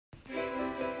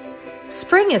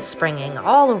Spring is springing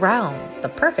all around, the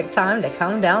perfect time to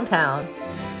come downtown.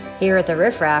 Here at the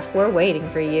RiffRaff, we're waiting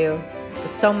for you. With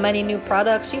so many new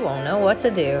products, you won't know what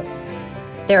to do.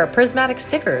 There are prismatic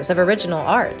stickers of original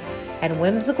art and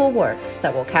whimsical works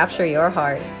that will capture your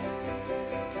heart.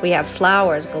 We have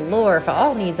flowers galore for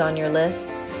all needs on your list,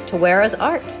 to wear as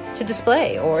art, to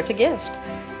display, or to gift.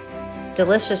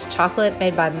 Delicious chocolate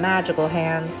made by magical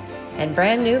hands, and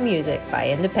brand new music by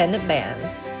independent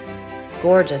bands.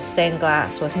 Gorgeous stained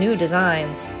glass with new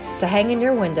designs to hang in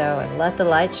your window and let the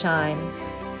light shine.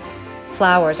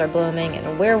 Flowers are blooming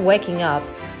and we're waking up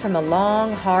from a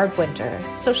long, hard winter,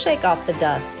 so shake off the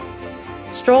dust.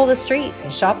 Stroll the street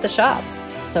and shop the shops,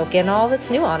 soak in all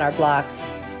that's new on our block.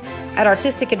 At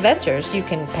Artistic Adventures, you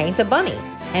can paint a bunny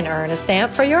and earn a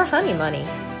stamp for your honey money.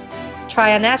 Try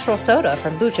a natural soda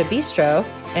from Bucha Bistro,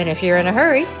 and if you're in a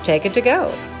hurry, take it to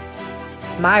go.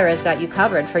 Myra's got you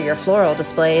covered for your floral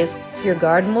displays. Your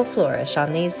garden will flourish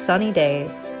on these sunny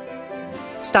days.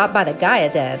 Stop by the Gaia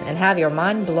Den and have your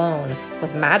mind blown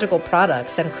with magical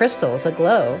products and crystals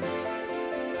aglow.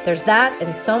 There's that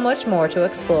and so much more to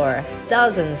explore.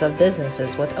 Dozens of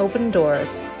businesses with open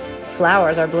doors.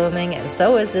 Flowers are blooming and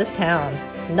so is this town.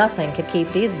 Nothing could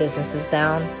keep these businesses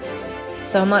down.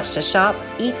 So much to shop,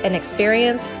 eat, and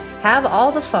experience. Have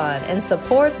all the fun and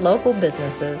support local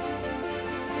businesses.